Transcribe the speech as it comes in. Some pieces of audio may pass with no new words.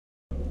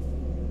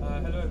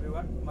Hello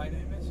everyone, my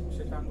name is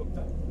Shashank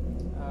Gupta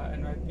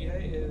and my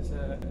PI is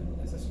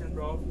Assistant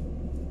Prof.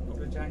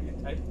 Dr. Chan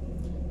type,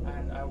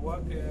 and I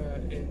work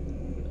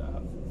in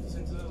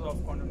synthesis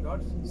of quantum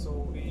dots.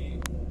 So we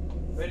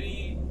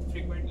very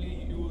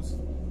frequently use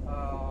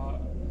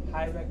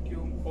high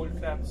vacuum cold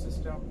trap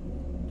system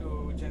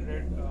to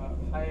generate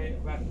high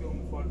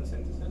vacuum for the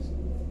synthesis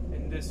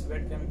in this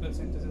wet chemical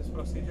synthesis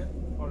procedure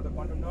for the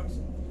quantum dots.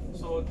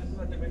 So this is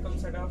a typical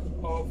setup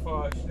of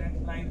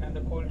Schlenth line and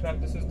the cold trap.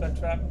 This is the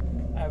trap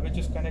which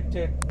is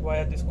connected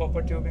via this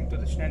copper tubing to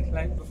the Schlenth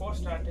line. Before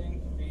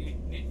starting, we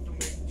need to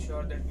make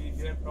sure that we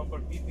wear proper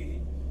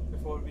PPE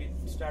before we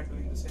start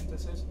doing the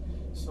synthesis.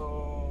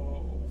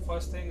 So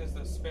first thing is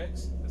the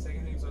specs, the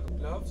second thing is the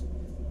gloves,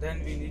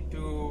 then we need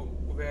to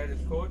wear the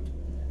coat,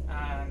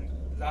 and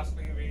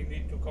lastly we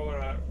need to cover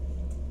our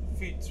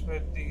feet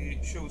with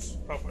the shoes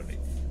properly.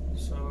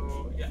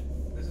 So yeah,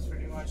 this is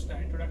pretty much the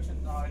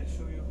introduction. Now I'll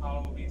show you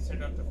how we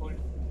set up the cold.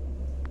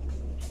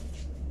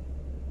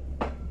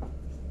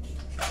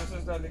 This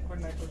is the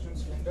liquid nitrogen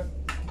cylinder.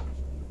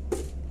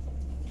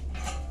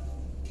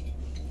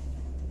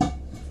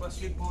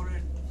 Firstly pour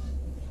it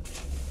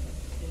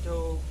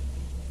into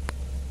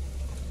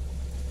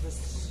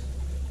this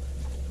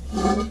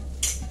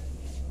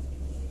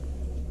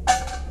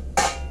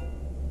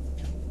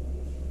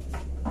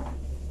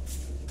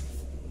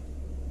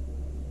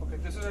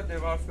this is a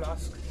Devar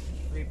flask.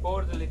 We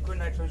pour the liquid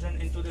nitrogen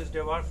into this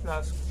Devar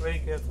flask very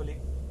carefully.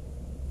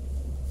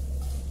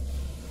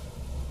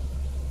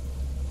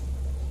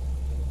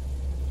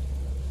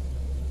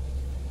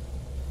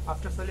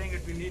 After filling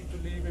it, we need to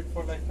leave it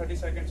for like 30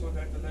 seconds so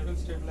that the level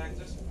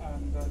stabilizes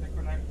and the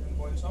liquid nitrogen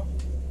boils off.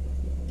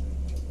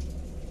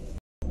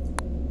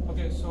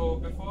 Okay, so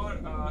before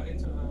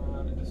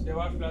this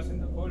Devar flask in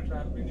the cold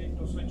trap, we need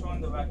to switch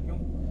on the vacuum.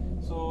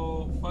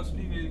 So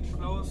firstly we'll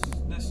close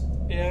this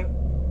air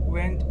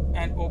vent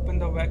and open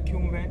the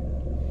vacuum vent,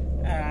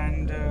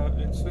 and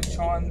we'll switch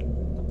on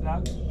the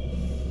plug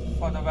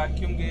for the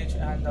vacuum gauge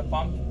and the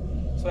pump.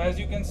 So as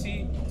you can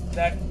see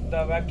that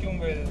the vacuum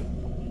will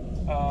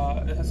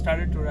it has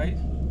started to rise.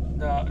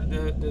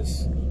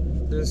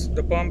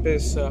 The pump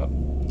is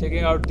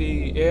taking out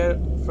the air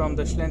from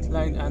the Schlenth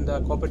line and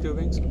the copper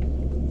tubings.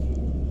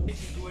 We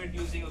do it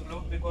using a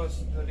glove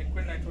because the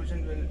liquid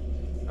nitrogen will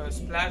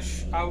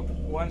splash out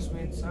once we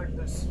insert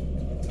this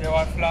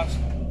Devar flask.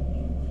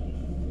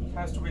 It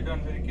has to be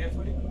done very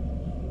carefully.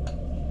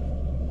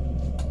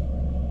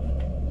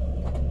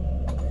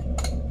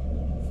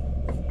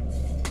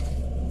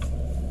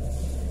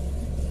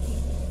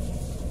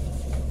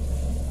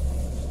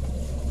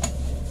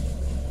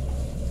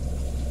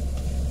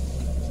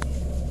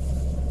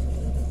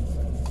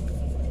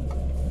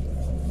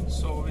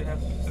 So we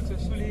have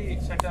successfully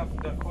set up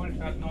the cold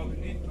trap. Now we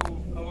need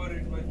to cover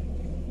it with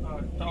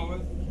a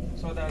towel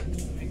so that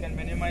we can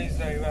minimize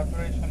the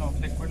evaporation of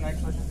liquid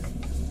nitrogen.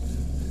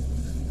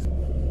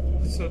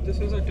 So this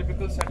is a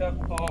typical setup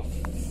of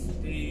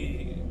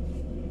the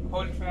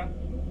cold trap.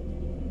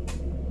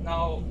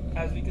 Now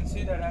as we can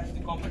see that as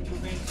the copper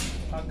tubings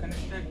are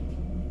connected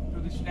to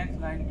the Schlenth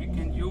line, we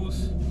can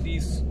use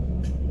these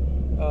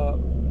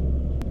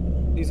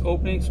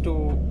openings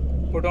to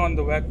put on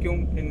the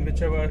vacuum in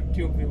whichever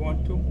tube we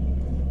want to,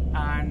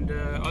 and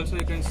also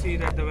you can see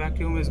that the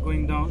vacuum is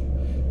going down.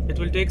 It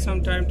will take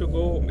some time to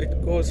go.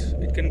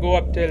 It can go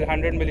up till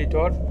 100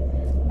 millitorr,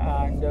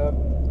 and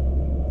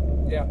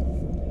yeah.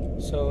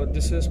 So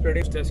this is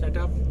pretty much the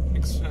setup.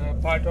 It's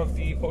part of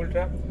the cold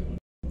trap.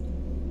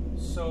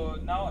 So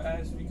now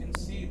as we can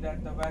see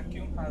that the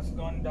vacuum has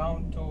gone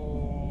down to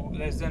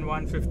less than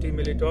 150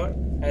 millitorr,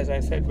 as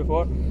I said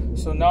before.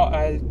 So now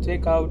I'll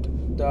take out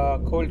the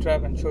cold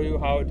trap and show you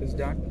how it is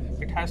done.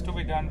 It has to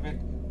be done with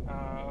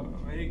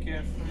very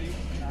carefully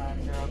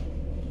and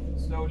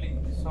slowly.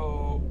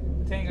 So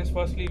the thing is,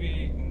 firstly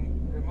we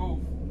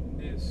remove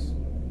this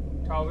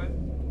towel,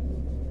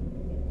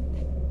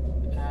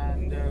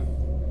 and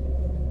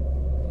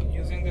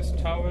using this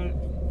towel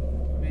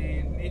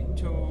we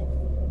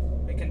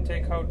can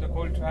take out the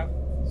cold trap.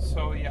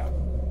 So yeah,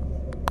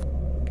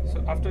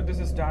 so after this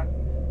is done,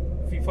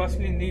 we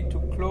firstly need to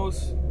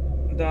close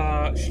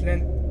the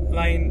Schlenth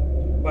line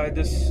by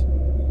this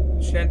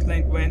Schlenth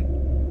line vent.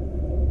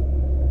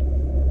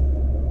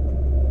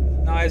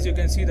 Now as you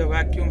can see, the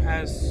vacuum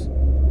has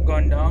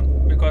gone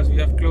down because we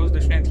have closed the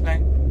Schlenth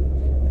line,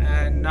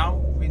 and now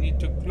we need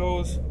to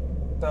close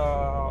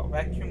the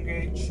vacuum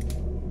gauge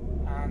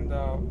and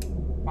the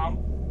pump.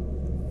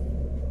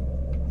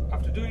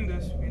 After doing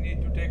this, we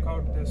need to take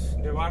out this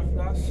Devar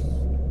flask.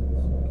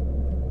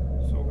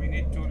 So we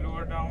need to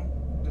lower down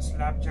the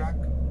slab jack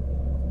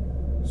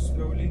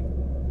slowly.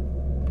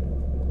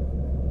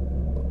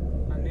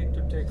 I need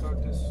to take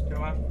out this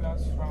Devar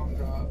flask from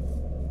the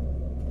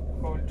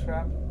cold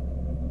trap.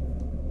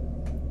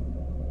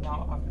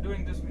 Now after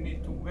doing this, we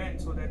need to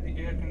vent so that the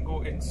air can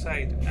go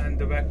inside and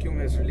the vacuum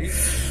is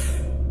released.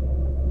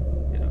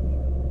 Yeah.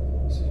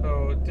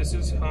 So this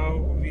is how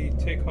we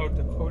take out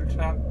the cold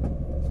trap,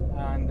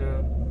 and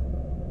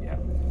yeah.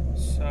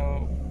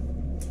 So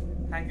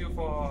thank you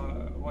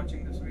for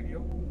watching this video.